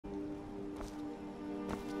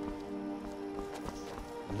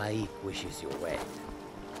Mike wishes you well.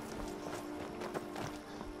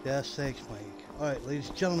 Yes, thanks, Mike. Alright, ladies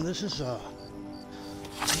and gentlemen, this is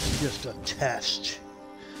just a test.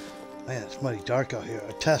 Man, it's mighty dark out here.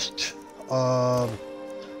 A test of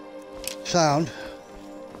sound,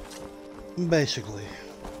 basically.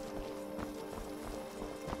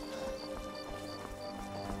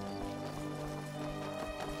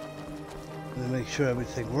 Let me make sure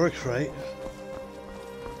everything works right.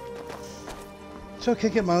 Still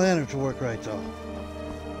can't get my lantern to work right, though.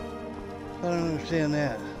 I don't understand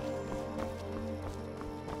that.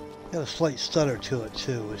 Got a slight stutter to it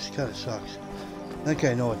too, which kind of sucks. I think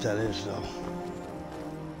I know what that is though.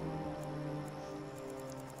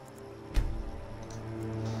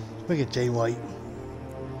 Let's make it daylight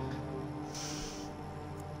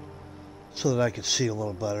so that I can see a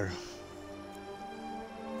little better.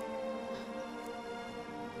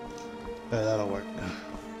 Yeah, that'll work.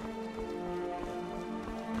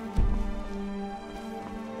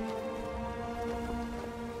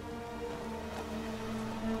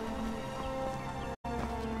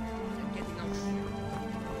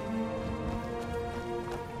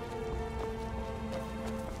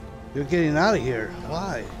 You're getting out of here.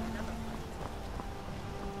 Why?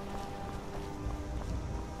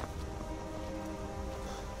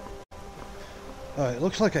 Alright,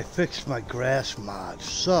 looks like I fixed my grass mod,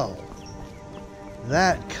 so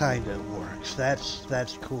that kind of works.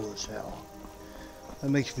 That's cool as hell. That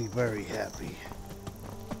makes me very happy.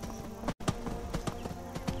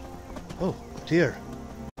 Oh, dear.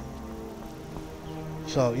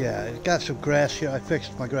 So yeah, it got some grass here. I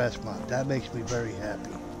fixed my grass mod. That makes me very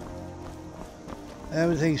happy.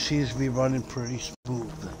 Everything seems to be running pretty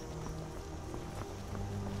smooth.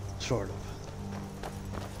 Sort of.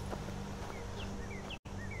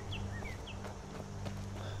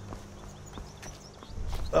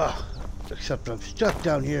 Ugh, except I'm stuck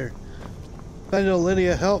down here. Bendo,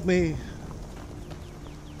 Lydia, help me.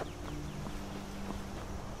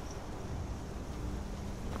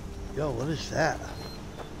 Yo, what is that?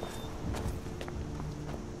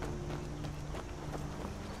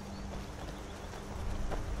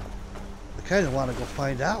 I kind of want to go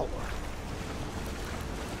find out.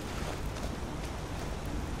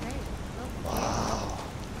 Hey, look. Wow.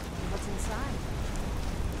 What's inside?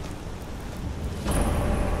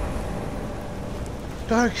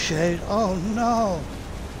 Darkshade, oh no.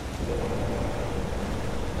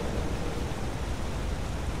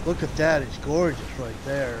 Look at that, it's gorgeous right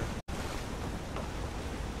there.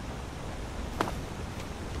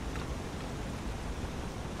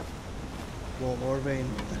 Well, Orvane,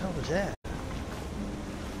 what the hell was that?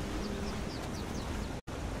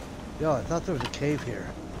 Yo, I thought there was a cave here.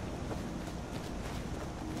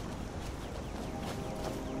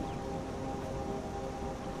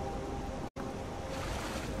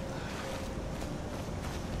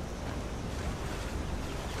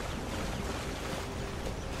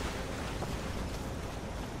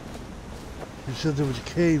 You said there was a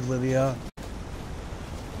cave, Lydia.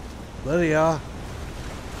 Lydia.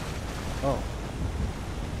 Oh.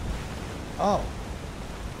 Oh.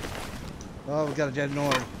 Oh, we got a dead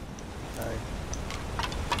Nord. Alright.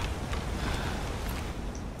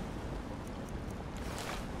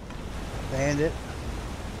 Bandit.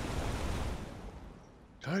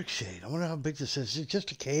 Darkshade. I wonder how big this is. Is it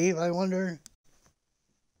just a cave, I wonder?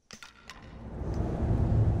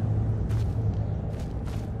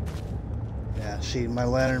 Yeah, see, my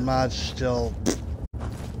lantern mod's still...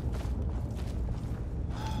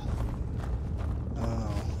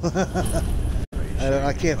 I don't know.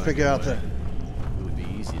 I can't figure out the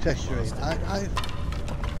texture rate.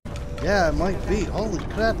 Yeah, it might be. Holy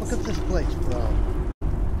crap, look at this place, bro.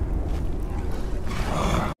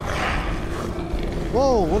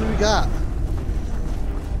 Whoa, what do we got?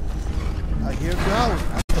 I hear growling.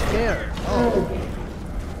 I'm scared. Oh.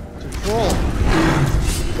 It's a troll.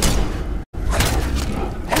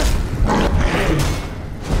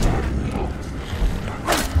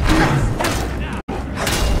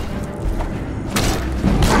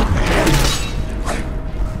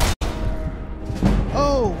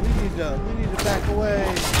 We need to back away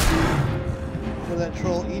before that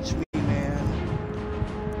troll eats me, man.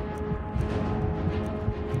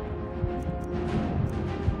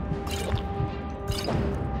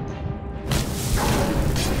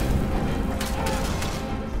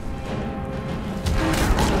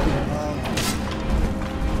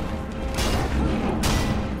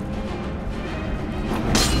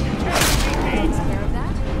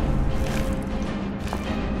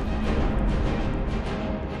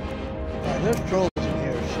 There's trolls in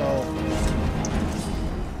here, so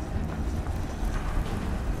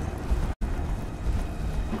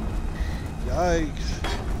Yikes.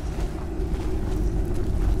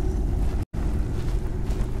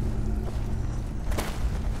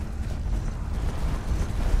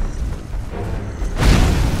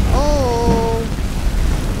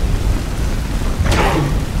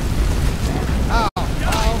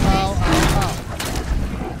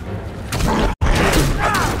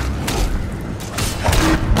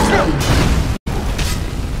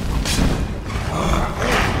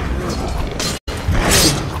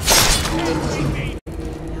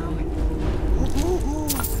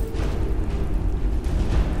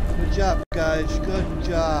 Good job, guys. Good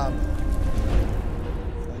job.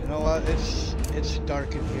 You know what? It's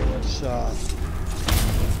dark in here. Let's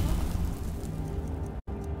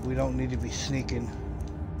we don't need to be sneaking.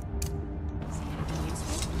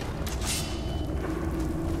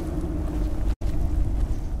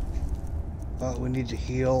 But we need to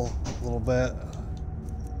heal a little bit.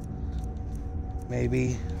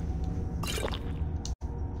 Maybe.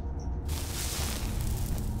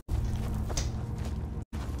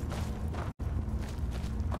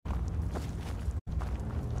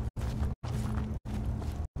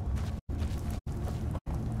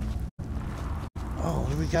 Oh,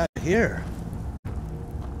 what do we got here?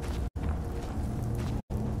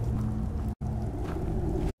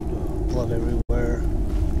 Blood everywhere.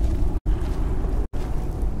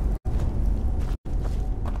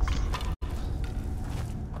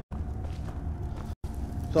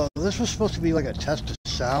 So this was supposed to be like a test of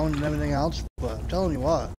sound and everything else, but I'm telling you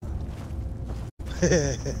what.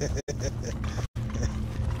 I'm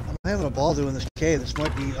having a ball doing this cave. This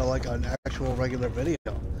might be like an actual regular video.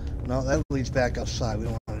 No, that leads back outside. We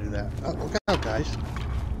don't want to do that. Oh, look out, guys.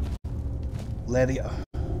 Letty.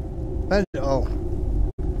 Oh.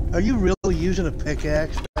 Are you really using a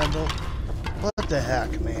pickaxe, Bendel? What the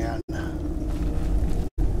heck, man?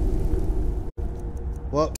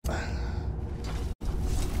 What?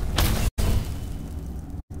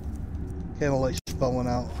 Okay, we'll let you spell one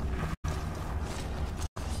out.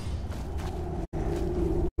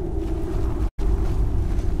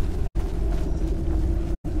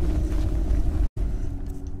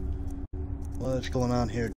 What's going on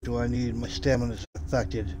here? Do I need my stamina is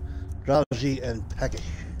affected? Drowsy and peckish.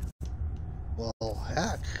 Well,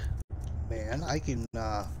 heck, man, I can,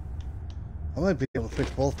 I might be able to fix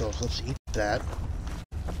both those. Let's eat that.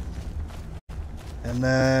 And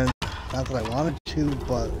then, not that I wanted to,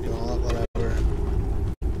 but, you know, whatever.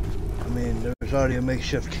 I mean, there's already a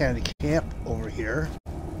makeshift candy camp over here.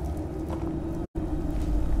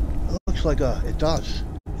 It looks like it does.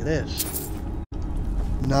 It is.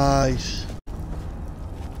 Nice.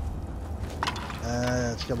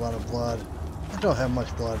 It's got a lot of blood. I don't have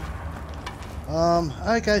much blood.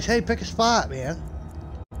 Alright guys, hey, pick a spot, man.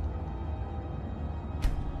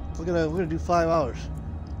 We're gonna do 5 hours.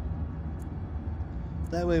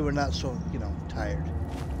 That way we're not so, you know, tired.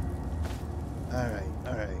 Alright,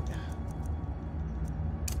 alright.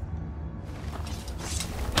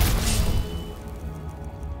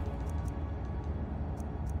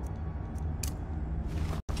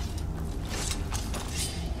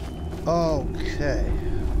 Okay.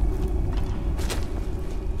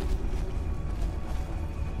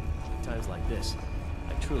 Times like this,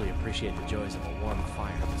 I truly appreciate the joys of a warm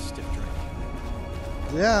fire and a stiff drink.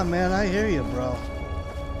 Yeah, man, I hear you, bro.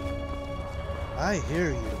 I hear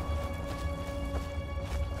you.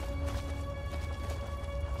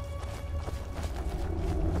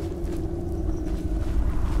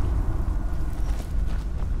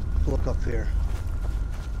 Look up here.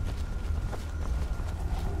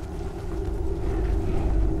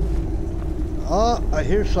 Oh, I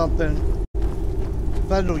hear something.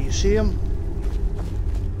 Fendel, you see him?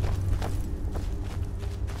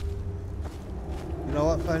 You know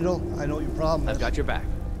what, Fendel? I know what your problem is. I've got your back.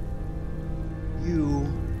 You,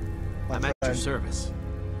 my I'm friend, at your service.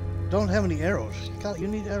 don't have any arrows. You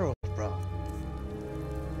need arrows, bro.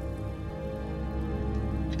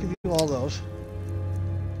 Let's give you all those.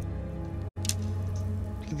 Let's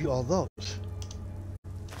give you all those.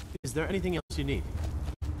 Is there anything else you need?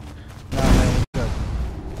 Nah, man, we're good.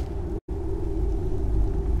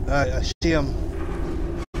 Alright, I see him.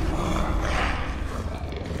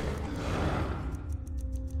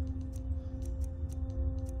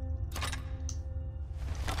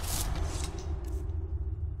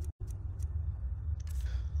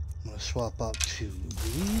 I'm gonna swap out to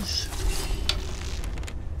these.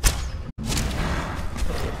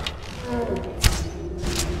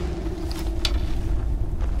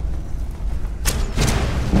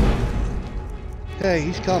 Okay,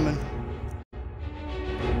 he's coming.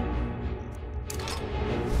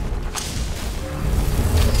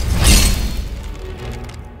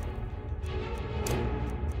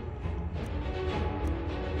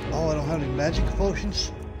 magic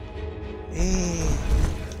potions? Eh.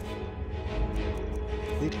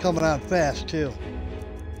 He's coming on fast too.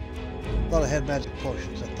 Thought I had magic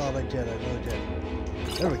potions. I thought I did. I really did.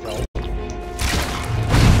 There we go.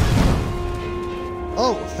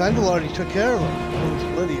 Oh, Fendel already took care of him. That was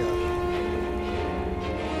Lydia.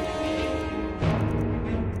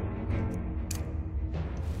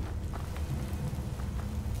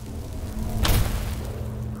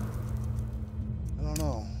 I don't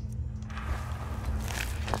know.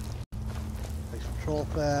 Take some troll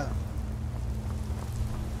fat.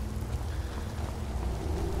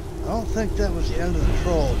 I don't think that was the end of the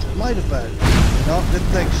trolls. It might have been. No, didn't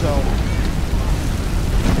think so.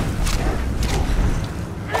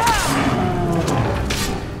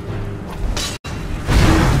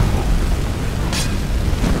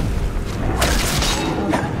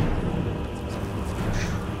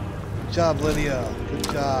 Good job, Lydia. Good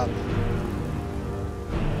job.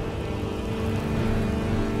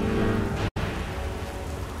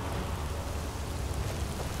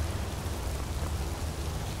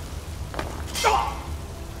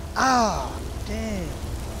 Ah, dang.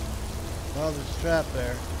 Well, there's a trap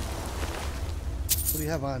there. What do you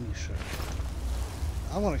have on you, sir?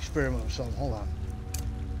 I want to experiment with something. Hold on.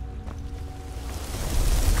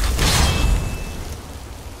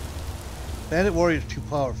 Bandit warrior's too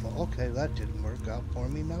powerful. Okay, that didn't work out for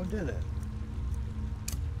me. Now did it?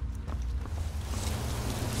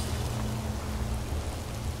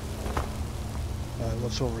 Alright,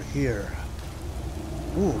 what's over here?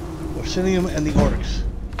 Ooh, Orsinium and the orcs.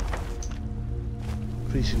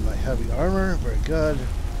 Increasing my heavy armor. Very good.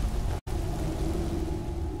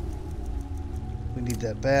 We need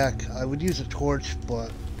that back. I would use a torch,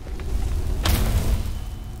 but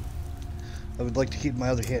I would like to keep my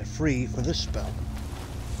other hand free for this spell.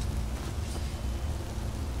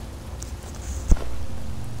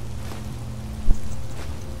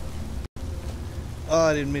 Oh,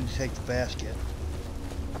 I didn't mean to take the basket.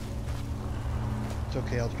 It's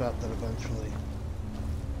okay, I'll drop that eventually.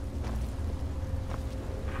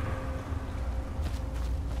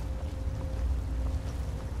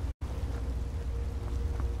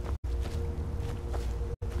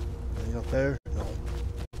 Anything up there? No.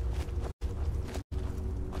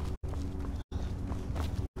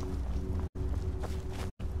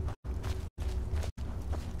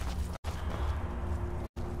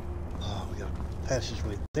 Oh, we got a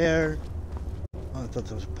passageway there. Oh, I thought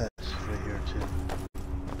there was a passageway here too.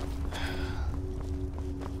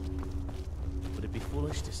 Would it be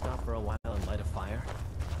foolish to stop for a while and light a fire?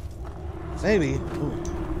 Maybe. Ooh.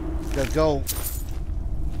 Gotta go.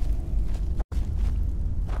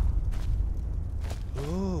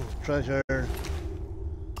 Ooh, treasure.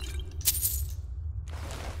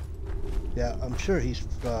 Yeah, I'm sure he's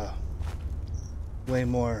way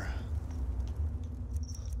more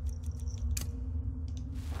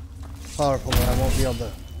powerful, and I won't be able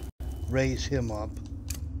to raise him up.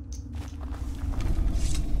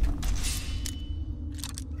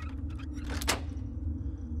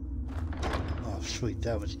 Oh, sweet,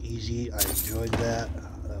 that was easy. I enjoyed that.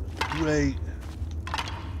 That was great.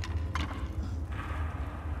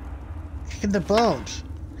 Kicking the bones.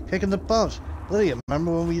 Kicking the bones. Lydia,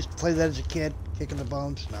 remember when we used to play that as a kid? Kicking the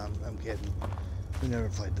bones? No, I'm kidding. We never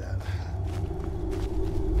played that.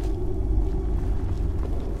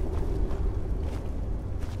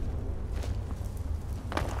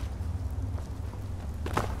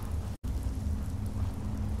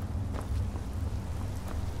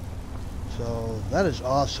 So, that is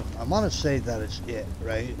awesome. I want to say that is it,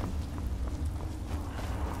 right?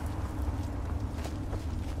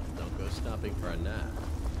 Don't go stopping for a nap.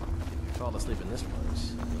 If you fall asleep in this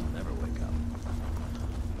place, you'll never wake up.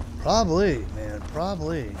 Probably, man,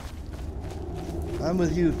 probably. I'm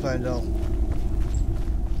with you, Findel.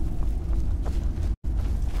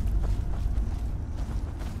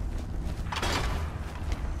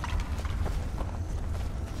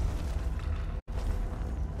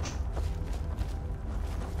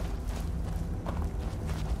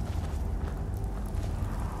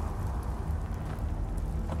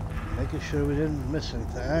 Making sure we didn't miss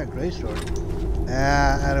anything. Ah, gray sword.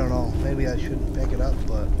 I don't know. Maybe I shouldn't pick it up,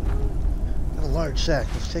 but got a large sack.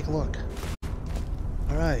 Let's take a look.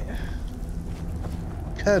 All right.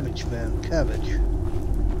 Cabbage, man, cabbage.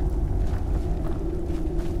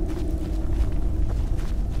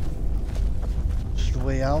 This is the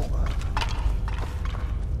way out.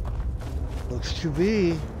 Looks to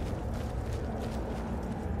be.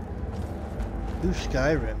 New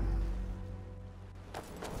Skyrim.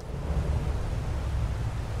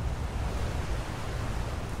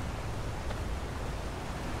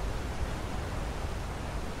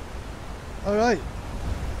 Alright.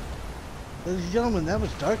 Ladies and gentlemen, that was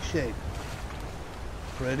Darkshade.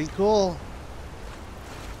 Pretty cool.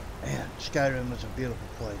 Man, Skyrim is a beautiful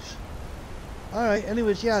place. Alright,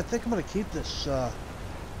 anyways, yeah, I think I'm going to keep this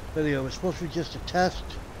video. It's supposed to be just a test,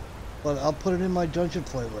 but I'll put it in my dungeon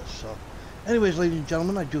playlist. So, anyways, ladies and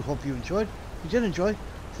gentlemen, I do hope you enjoyed. If you did enjoy,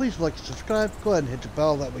 please like and subscribe. Go ahead and hit the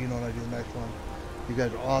bell. That way you know when I do the next one. You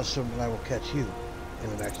guys are awesome, and I will catch you in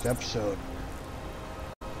the next episode.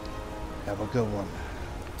 Have a good one.